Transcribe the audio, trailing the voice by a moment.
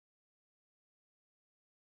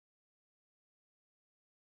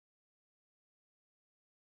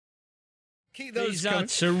Keep those These are coming.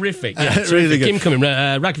 terrific. Yeah, Terrific. really good. Keep them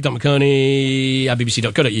coming. Radcliffe.Maconie at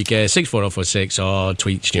bbc.co.uk, 64046, or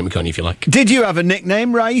tweet Stuart Maconie if you like. Did you have a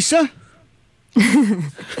nickname, Raissa?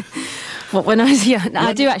 What, when I was young?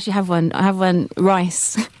 I do actually have one. I have one,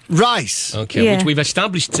 Rice. Rice. Okay, Yeah. which we've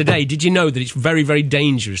established today. Did you know that it's very, very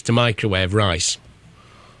dangerous to microwave rice?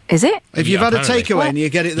 Is it? If you've Yeah, had a apparently. takeaway and you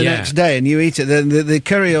get it the Yeah. next day and you eat it, then the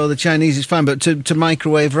curry or the Chinese is fine, but to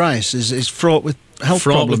microwave rice is fraught with health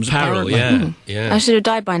Fraught problems. with peril, apparently. yeah. I should have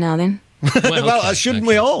died by now then. Well, shouldn't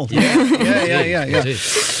we all? Yeah. Indeed.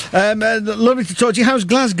 Lovely to talk to you. How's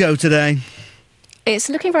Glasgow today? It's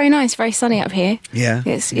looking very nice, very sunny up here. Yeah.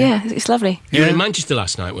 It's lovely. You were Yeah. in Manchester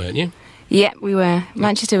last night, weren't you? Yeah, we were.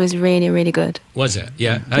 Manchester was really, really good. Was it?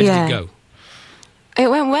 Yeah. How did Yeah. it go?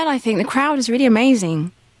 It went well, I think. The crowd was really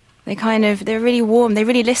amazing. They're really warm. They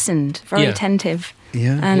really listened, very Yeah. attentive.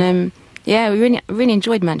 Yeah. And we really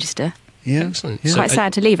enjoyed Manchester. Yeah. Excellent. Yeah. So, Quite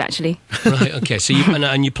sad to leave, actually. Right, okay. So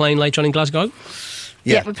and you're playing later on in Glasgow?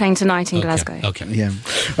 Yeah, we're playing tonight in Okay, Glasgow. Okay. Yeah.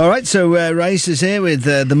 All right, so Raissa's here with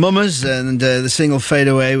the Mummers and the single Fade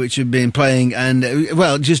Away, which we've been playing. And,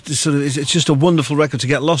 it's just a wonderful record to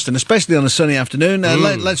get lost in, especially on a sunny afternoon.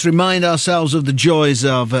 Let's remind ourselves of the joys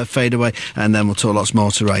of Fade Away, and then we'll talk lots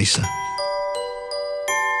more to Raissa.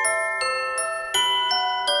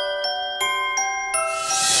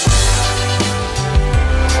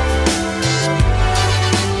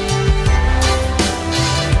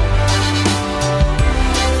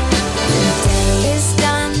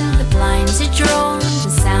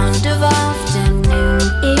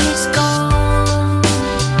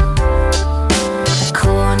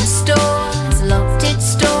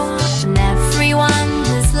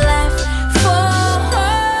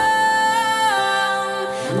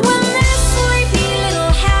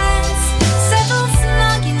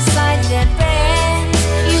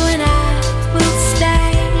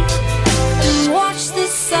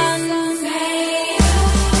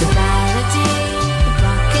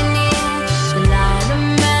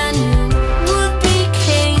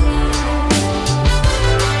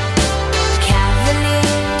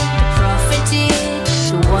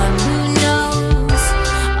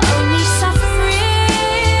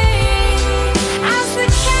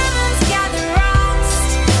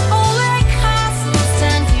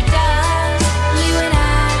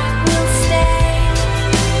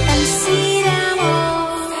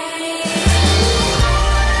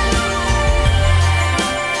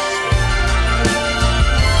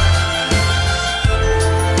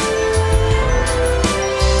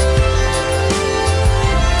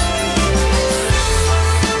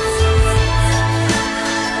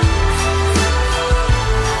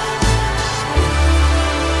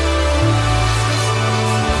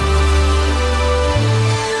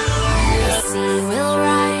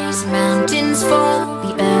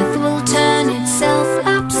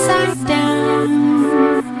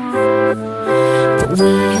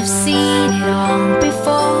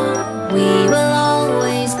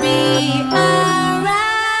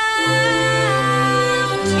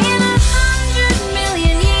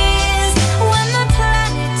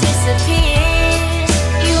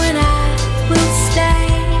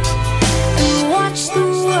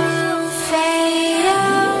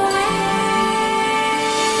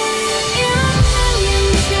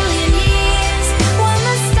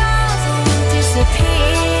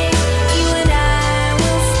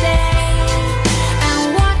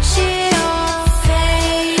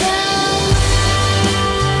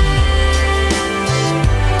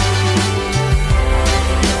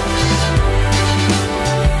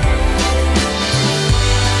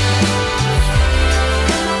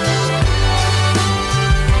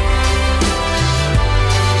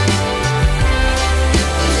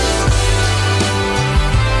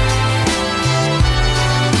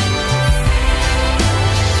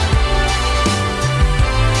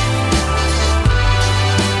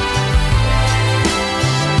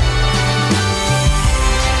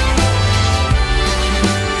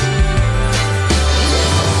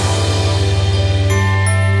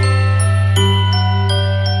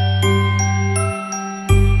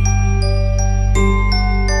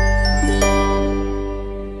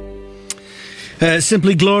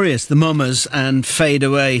 Simply Glorious, the Mummers, and Fade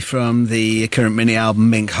Away from the current mini-album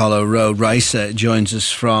Mink Hollow Road. Raissa joins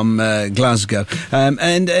us from Glasgow. It's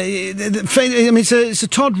a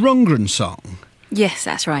Todd Rundgren song. Yes,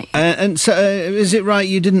 that's right. And so, is it right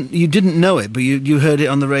you didn't know it, but you heard it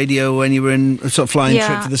on the radio when you were in a sort of flying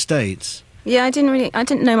trip to the States? Yeah, I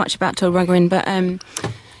didn't know much about Todd Rundgren, but I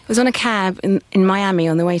was on a cab in Miami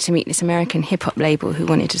on the way to meet this American hip-hop label who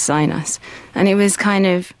wanted to sign us. And it was kind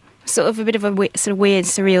of sort of a bit of a sort of weird,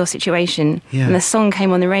 surreal situation. Yeah. And the song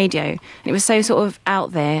came on the radio, and it was so sort of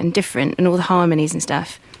out there and different, and all the harmonies and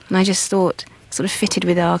stuff. And I just thought sort of fitted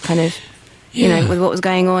with our kind of, you know, with what was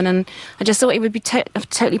going on. And I just thought it would be a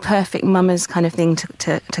totally perfect Mummers kind of thing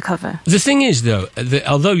to cover. The thing is, though, that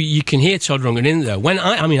although you can hear Todd Rundgren in there, when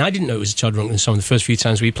I didn't know it was a Todd Rundgren song the first few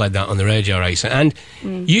times we played that on the radio, Raissa, and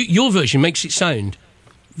your version makes it sound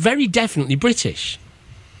very definitely British.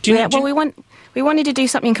 Do you know? Well, we wanted to do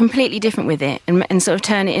something completely different with it, and sort of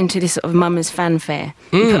turn it into this sort of Mummers fanfare,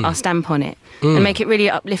 and put our stamp on it, and make it really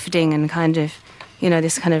uplifting and kind of, you know,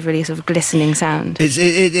 this kind of really sort of glistening sound.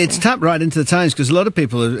 It's tapped right into the times, because a lot of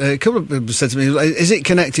people, a couple of people said to me, is it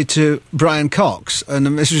connected to Brian Cox and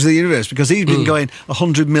the Mysteries of the Universe? Because he's been going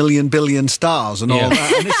 100 million billion stars and all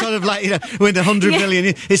that. And it's sort of like, you know, with 100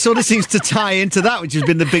 million, it sort of seems to tie into that, which has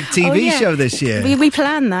been the big TV show this year. We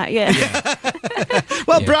planned that,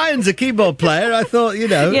 Well, Brian's a keyboard player. I thought, you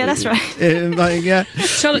know. Yeah, that's right.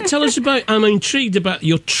 Tell us about, I'm intrigued about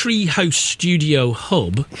your Treehouse Studio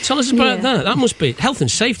Hub. Tell us about that. That must be, health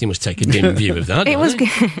and safety must take a dim view of that. It was good.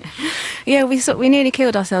 Yeah, we nearly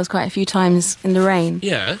killed ourselves quite a few times in the rain.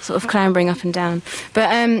 Yeah. Sort of clambering up and down. But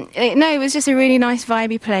it was just a really nice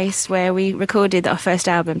vibey place where we recorded our first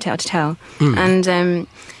album, Tale to Tell. And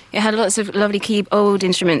it had lots of lovely old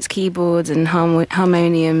instruments, keyboards and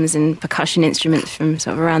harmoniums and percussion instruments from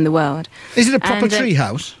sort of around the world. Is it a proper tree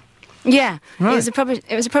house? Yeah, right. It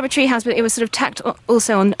was a proper tree house, but it was sort of tacked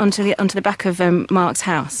also onto the back of Mark's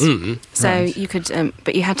house. So you could,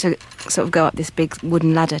 but you had to sort of go up this big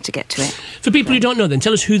wooden ladder to get to it. For people who don't know, then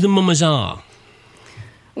tell us who the Mummers are.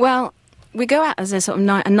 Well, we go out as a sort of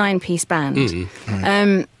a 9-piece band.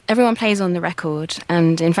 Everyone plays on the record,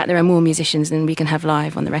 and in fact there are more musicians than we can have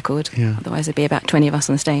live on the record. Otherwise there'd be about 20 of us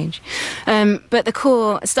on stage. But the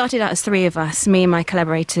core started out as 3 of us, me and my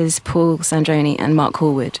collaborators Paul Sandroni and Mark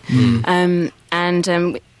Horwood.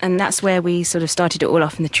 And that's where we sort of started it all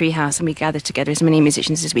off in the treehouse, and we gathered together as many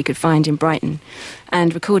musicians as we could find in Brighton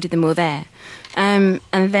and recorded them all there. And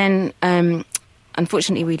then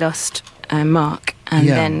unfortunately we lost Mark, and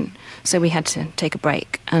then so we had to take a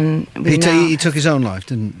break. And he took his own life,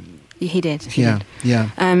 didn't he? He did. Yeah.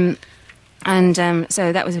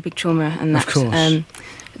 So that was a big trauma, and that of course.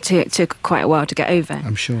 Took quite a while to get over.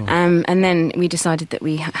 I'm sure. And then we decided that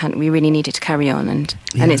we really needed to carry on, and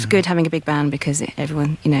it's good having a big band because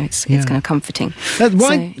everyone, you know, it's kind of comforting.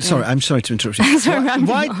 Sorry, I'm sorry to interrupt you.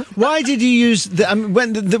 Why did you use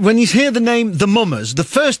when you hear the name The Mummers, the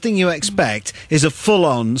first thing you expect is a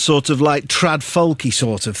full-on sort of like trad folky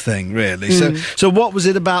sort of thing, really. So what was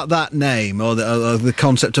it about that name or the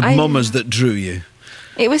concept of Mummers that drew you?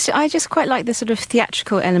 I just quite like the sort of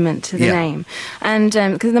theatrical element to the name, and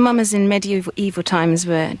because the Mummers in medieval times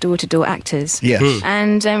were door-to-door actors,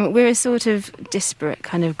 and we're a sort of disparate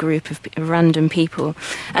kind of group of random people,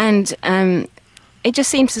 and it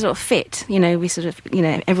just seems to sort of fit. You know, we sort of, you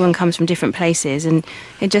know, everyone comes from different places, and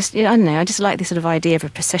it just, I don't know, I just like this sort of idea of a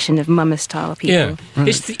procession of Mummer-style people. Yeah,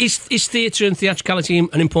 is theatre and theatricality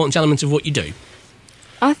an important element of what you do?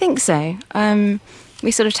 I think so. We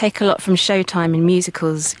sort of take a lot from Showtime and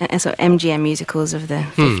musicals, sort of MGM musicals of the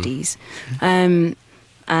 50s, and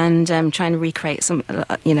trying to recreate some,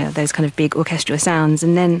 you know, those kind of big orchestral sounds.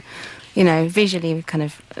 And then, you know, visually we kind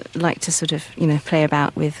of like to sort of, you know, play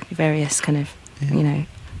about with various kind of, you know,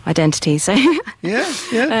 identities. So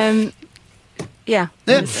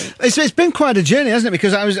It's been quite a journey, hasn't it?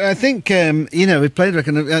 Because I think you know, we played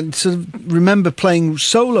record and sort of remember playing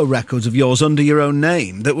solo records of yours under your own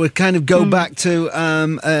name that would kind of go back to.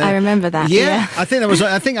 I remember that. Yeah, I think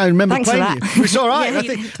I remember Thanks playing you. It's all right. I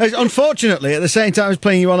think, unfortunately, at the same time as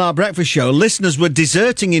playing you on our breakfast show, listeners were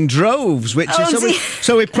deserting in droves,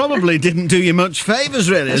 so we probably didn't do you much favours,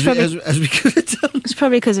 really, as we could have done. It's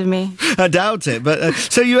probably because of me. I doubt it. But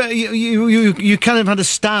so you kind of had a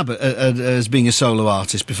stab at as being a solo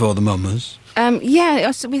artist before the Mummers.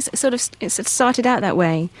 We sort of started out that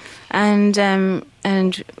way, and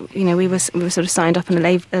you know we were sort of signed up on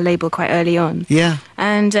a label quite early on. Yeah.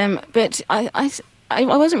 And but I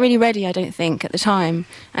wasn't really ready, I don't think, at the time,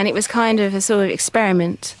 and it was kind of a sort of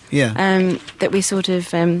experiment. Yeah. That we sort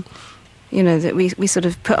of. You know, that we sort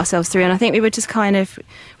of put ourselves through, and I think we were just kind of,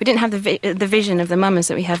 we didn't have the vision of the Mummers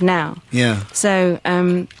that we have now. Yeah. So,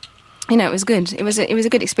 you know, it was good. It was a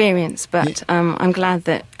good experience, but I'm glad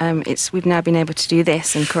that we've now been able to do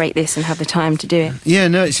this and create this and have the time to do it. Yeah,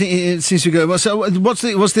 no, it seems to go. Well, so what's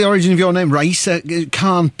the origin of your name? Raissa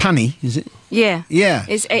Khan-Panni, is it? Yeah. Yeah.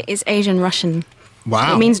 It's Asian Russian.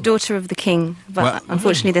 Wow. It means daughter of the king, but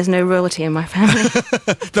unfortunately there's no royalty in my family.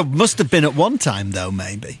 There must have been at one time, though,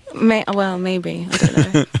 maybe. Well, maybe. I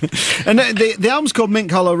don't know. And the album's called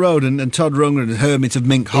Mink Hollow Road, and Todd Rundgren, Hermit of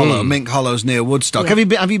Mink Hollow. Mink Hollow's near Woodstock. Yeah.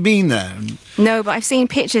 Have you been there? No, but I've seen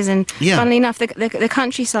pictures, and funnily enough, the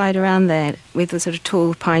countryside around there, with the sort of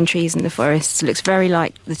tall pine trees and the forests, looks very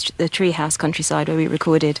like the treehouse countryside where we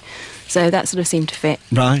recorded. So that sort of seemed to fit.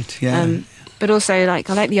 Right, yeah. But also, like,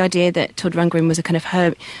 I like the idea that Todd Rundgren was a kind of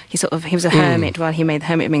hermit. He was a hermit while he made the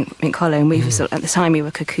Hermit of Mink Hollow, and we were sort of, at the time we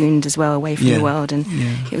were cocooned as well, away from the world, and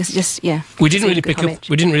it was just We didn't really pick up.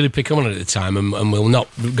 We didn't really pick up on it at the time, and we'll not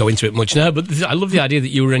go into it much now. But I love the idea that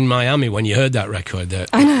you were in Miami when you heard that record.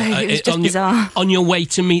 I know, it was just bizarre. On your way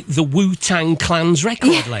to meet the Wu-Tang Clan's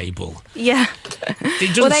record label. Yeah.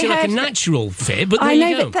 It doesn't seem like a natural fit, but there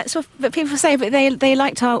you go. But that's what people say. But they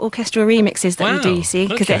liked our orchestral remixes that we do. You see,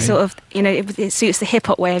 because they're sort of it suits the hip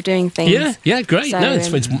hop way of doing things. Yeah, great. So, no,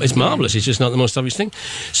 it's marvellous. It's just not the most obvious thing.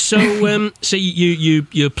 So, so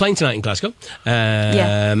you're playing tonight in Glasgow,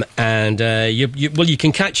 and you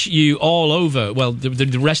can catch you all over. Well,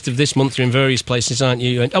 the rest of this month you're in various places, aren't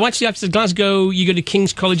you? Actually, after Glasgow, you go to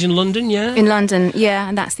King's College in London, yeah. In London, yeah,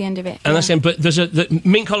 and that's the end of it. And that's the end. But the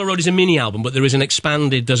Mink Hollow Road is a mini album, but there is an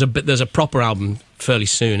expanded. There's a proper album fairly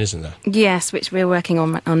soon, isn't there? Yes, which we're working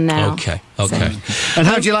on now. Okay. So. And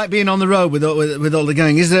how do you like being on the road with all the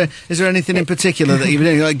gang? Is there anything in particular that you've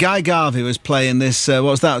been doing? Like Guy Garvey was playing this. What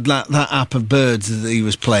was that app of birds that he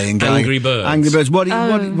was playing? Angry Birds. Angry Birds.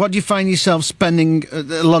 What do you find yourself spending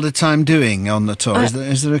a lot of time doing on the tour?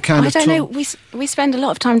 Is there a kind of? I don't know. We spend a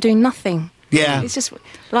lot of time doing nothing. Yeah. It's just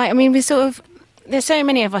like we sort of. There's so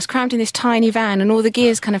many of us crammed in this tiny van, and all the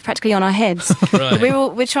gear's kind of practically on our heads. Right.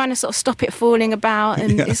 We're trying to sort of stop it falling about,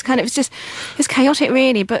 and it's chaotic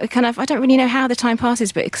really. But I don't really know how the time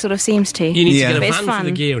passes, but it sort of seems to. You need to get a van for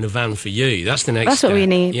the gear and a van for you. That's the next. That's what we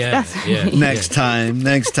need. Yeah. Next time.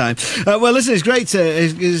 Well, listen, it's great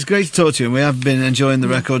to talk to you, and we have been enjoying the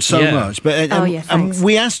record so much. But thanks.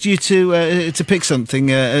 We asked you to pick something,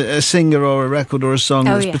 a singer or a record or a song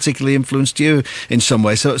that's particularly influenced you in some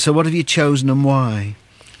way. So what have you chosen and why?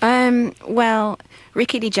 Well,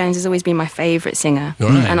 Rickie Lee Jones has always been my favourite singer,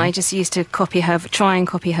 and I just used to try and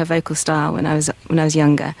copy her vocal style when I was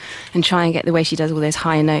younger, and try and get the way she does all those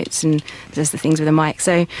high notes and does the things with the mic.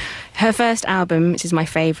 So, her first album, which is my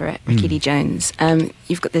favourite, Rickie Lee Jones.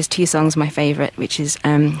 There's two songs my favourite, which is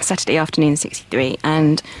Saturday Afternoon '63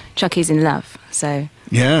 and Chucky's in Love. So.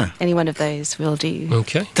 Yeah. Any one of those will do.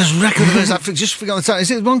 Okay. There's a record of those. I just forgot the title.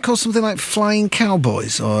 Is it one called something like Flying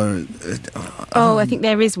Cowboys? Or I think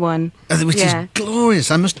there is one. Which is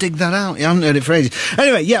glorious. I must dig that out. I haven't heard it for ages.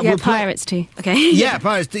 Anyway, we'll Pirates too. Okay. Yeah,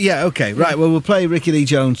 Pirates. Yeah, okay. Right, well, we'll play Rickie Lee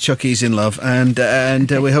Jones, Chucky's in Love, and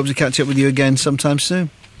we hope to catch up with you again sometime soon.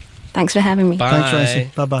 Thanks for having me. Bye. Thanks,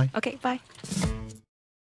 Raissa. Bye-bye. Okay, bye.